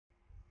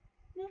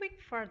Moving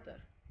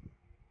further,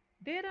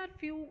 there are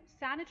few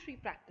sanitary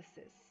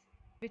practices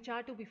which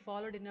are to be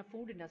followed in a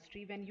food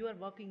industry when you are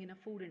working in a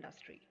food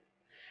industry.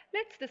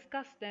 Let's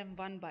discuss them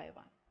one by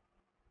one.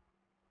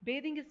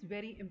 Bathing is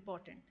very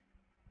important.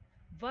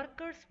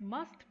 Workers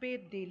must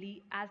bathe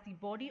daily as the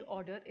body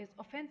odor is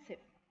offensive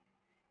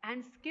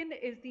and skin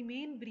is the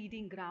main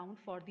breeding ground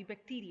for the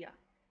bacteria.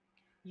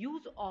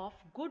 Use of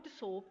good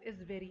soap is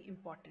very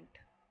important.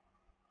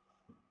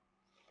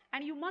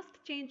 And you must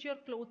change your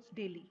clothes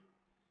daily.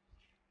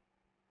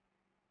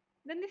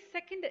 Then the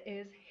second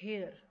is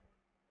hair.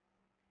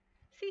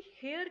 See,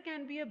 hair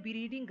can be a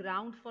breeding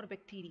ground for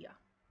bacteria.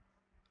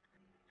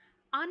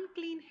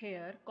 Unclean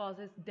hair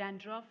causes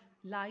dandruff,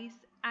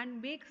 lice,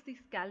 and makes the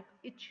scalp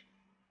itch.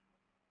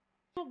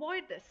 To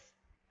avoid this,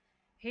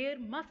 hair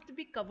must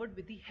be covered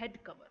with the head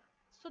cover.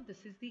 So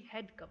this is the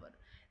head cover.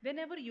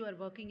 Whenever you are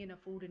working in a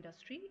food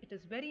industry, it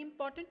is very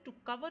important to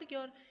cover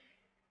your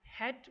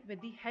head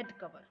with the head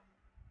cover.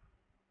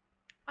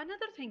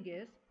 Another thing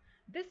is,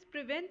 this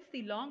prevents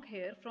the long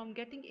hair from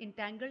getting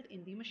entangled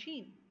in the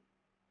machine.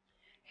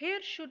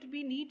 Hair should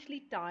be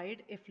neatly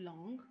tied if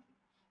long,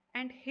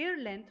 and hair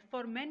length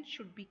for men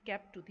should be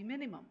kept to the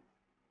minimum.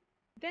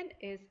 Then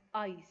is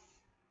eyes.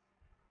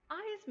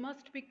 Eyes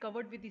must be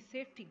covered with the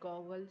safety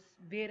goggles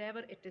wherever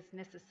it is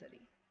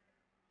necessary.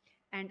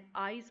 And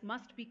eyes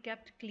must be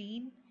kept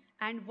clean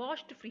and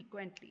washed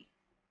frequently.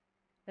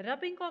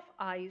 Rubbing of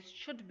eyes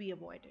should be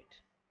avoided.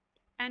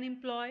 An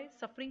employee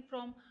suffering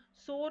from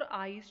sore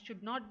eyes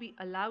should not be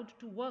allowed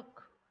to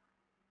work.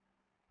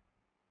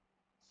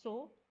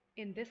 So,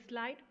 in this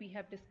slide, we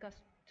have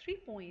discussed 3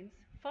 points.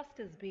 First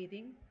is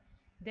bathing,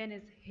 then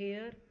is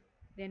hair,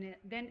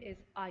 then is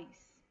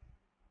eyes.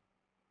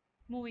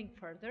 Moving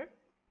further,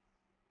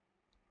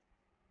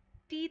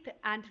 teeth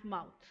and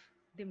mouth.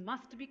 They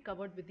must be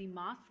covered with the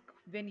mask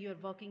when you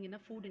are working in a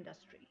food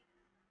industry.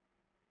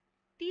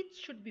 Teeth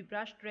should be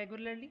brushed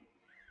regularly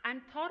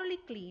and thoroughly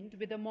cleaned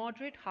with a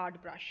moderate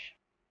hard brush.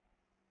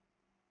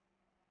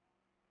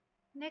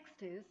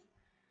 Next is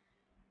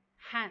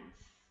hands.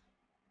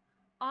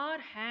 Our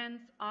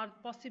hands are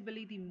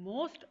possibly the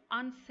most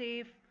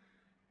unsafe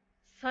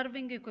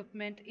serving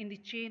equipment in the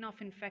chain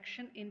of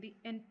infection in the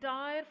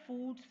entire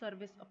food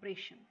service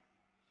operation.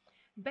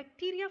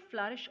 Bacteria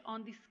flourish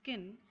on the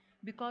skin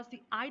because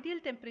the ideal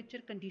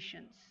temperature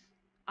conditions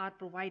are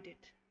provided.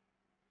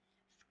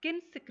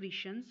 Skin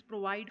secretions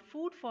provide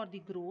food for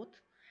the growth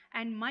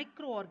and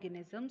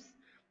microorganisms.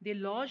 They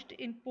lodged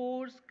in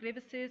pores,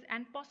 crevices,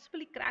 and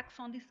possibly cracks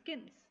on the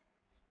skins.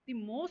 The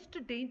most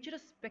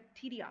dangerous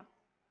bacteria,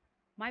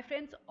 my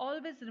friends,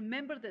 always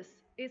remember this,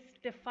 is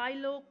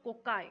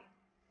Staphylococci.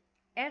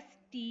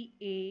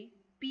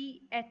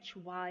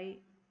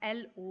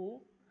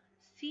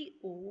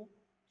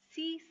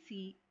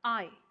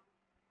 Staphyloccocci.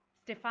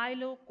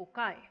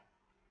 Staphylococci.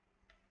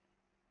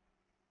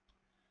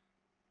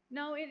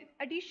 Now, in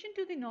addition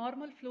to the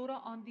normal flora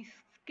on the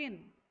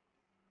skin,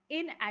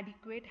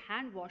 inadequate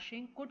hand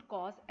washing could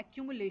cause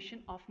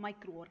accumulation of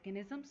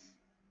microorganisms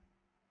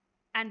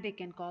and they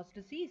can cause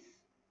disease.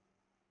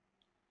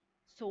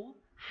 So,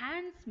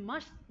 hands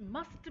must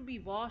be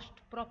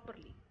washed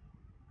properly.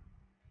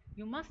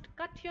 You must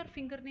cut your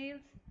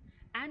fingernails,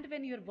 and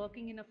when you're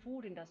working in a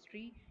food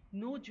industry,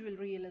 no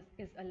jewelry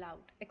is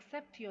allowed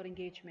except your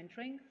engagement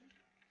ring.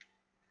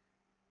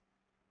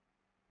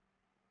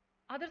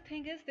 Other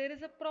thing is, there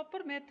is a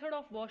proper method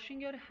of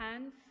washing your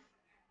hands.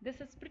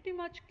 This is pretty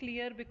much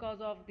clear because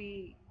of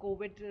the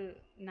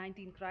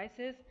COVID-19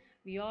 crisis.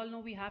 We all know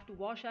we have to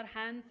wash our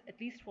hands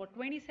at least for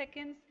 20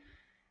 seconds.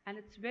 And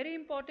it's very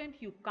important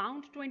you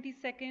count 20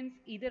 seconds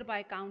either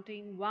by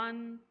counting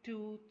 1,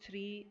 2,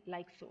 3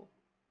 like so.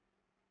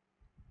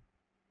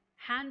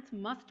 Hands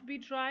must be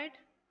dried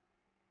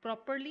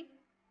properly.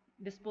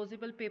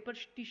 Disposable paper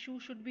tissue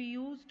should be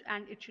used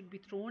and it should be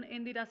thrown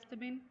in the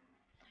dustbin.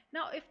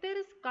 Now, if there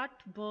is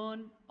cut,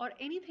 burn or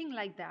anything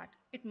like that,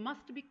 it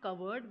must be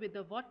covered with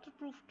a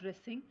waterproof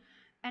dressing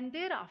and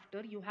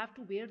thereafter you have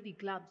to wear the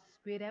gloves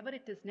wherever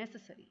it is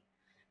necessary.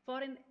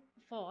 For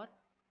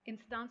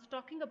instance,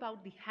 talking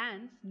about the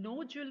hands,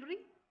 no jewelry,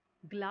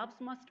 gloves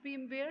must be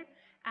wear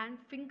and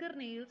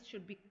fingernails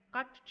should be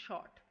cut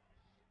short.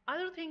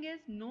 Other thing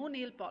is no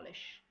nail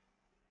polish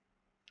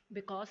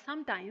because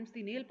sometimes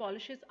the nail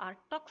polishes are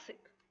toxic.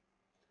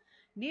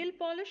 Nail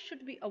polish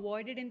should be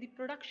avoided in the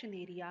production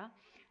area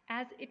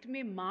as it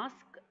may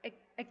mask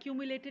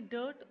accumulated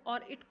dirt or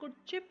it could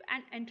chip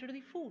and enter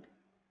the food.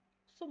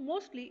 So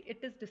mostly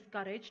it is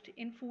discouraged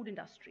in food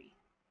industry.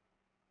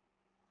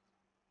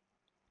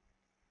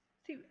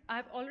 See,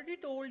 I've already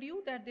told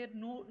you that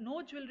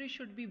no jewelry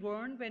should be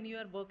worn when you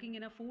are working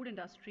in a food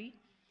industry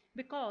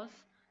because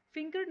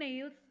finger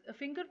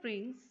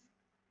rings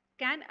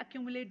can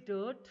accumulate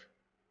dirt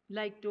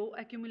like dough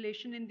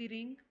accumulation in the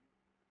ring.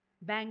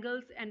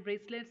 Bangles and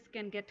bracelets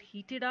can get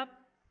heated up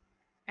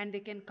and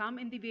they can come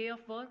in the way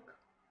of work.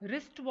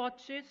 Wrist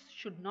watches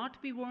should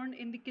not be worn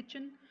in the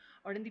kitchen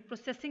or in the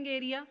processing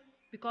area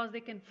because they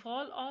can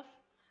fall off.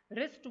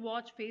 Wrist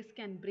watch face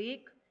can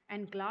break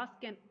and glass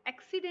can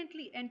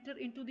accidentally enter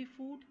into the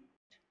food.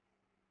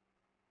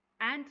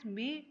 and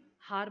may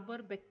harbor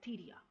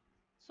bacteria.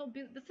 So,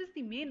 this is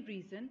the main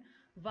reason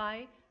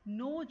why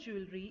no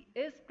jewelry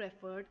is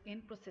preferred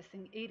in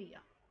processing area.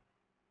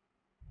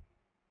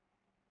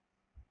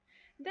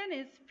 Then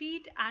is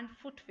feet and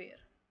footwear.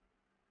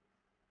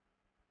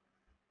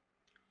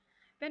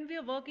 When we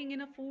are working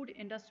in a food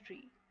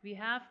industry, we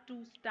have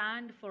to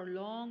stand for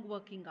long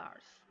working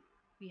hours.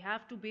 We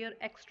have to bear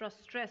extra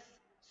stress,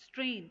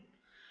 strain.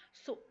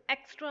 So,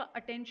 extra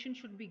attention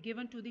should be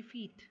given to the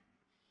feet.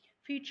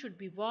 Feet should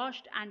be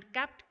washed and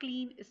kept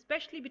clean,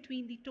 especially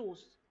between the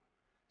toes.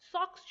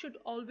 Socks should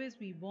always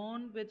be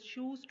worn with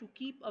shoes to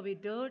keep away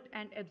dirt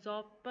and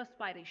absorb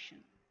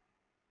perspiration.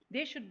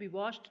 They should be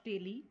washed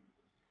daily.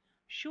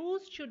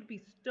 Shoes should be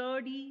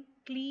sturdy,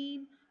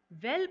 clean,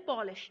 well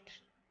polished.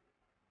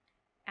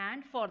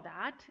 And for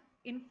that,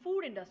 in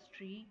food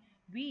industry,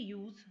 we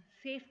use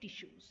safety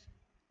shoes.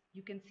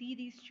 You can see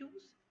these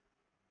shoes.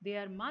 They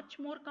are much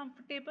more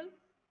comfortable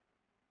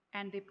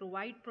and they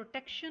provide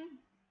protection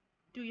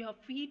to your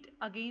feet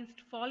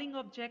against falling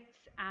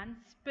objects and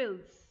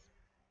spills.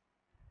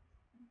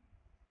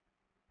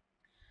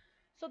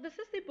 So this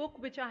is the book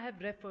which I have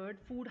referred,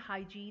 Food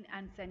Hygiene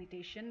and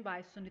Sanitation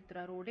by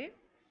Sunitra Rode.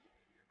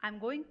 I'm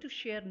going to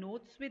share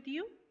notes with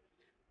you.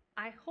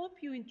 I hope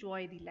you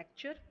enjoy the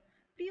lecture.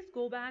 Please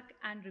go back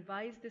and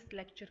revise this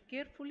lecture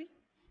carefully.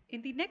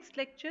 In the next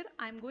lecture,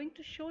 I'm going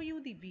to show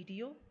you the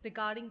video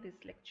regarding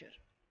this lecture.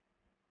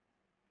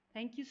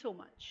 Thank you so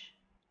much.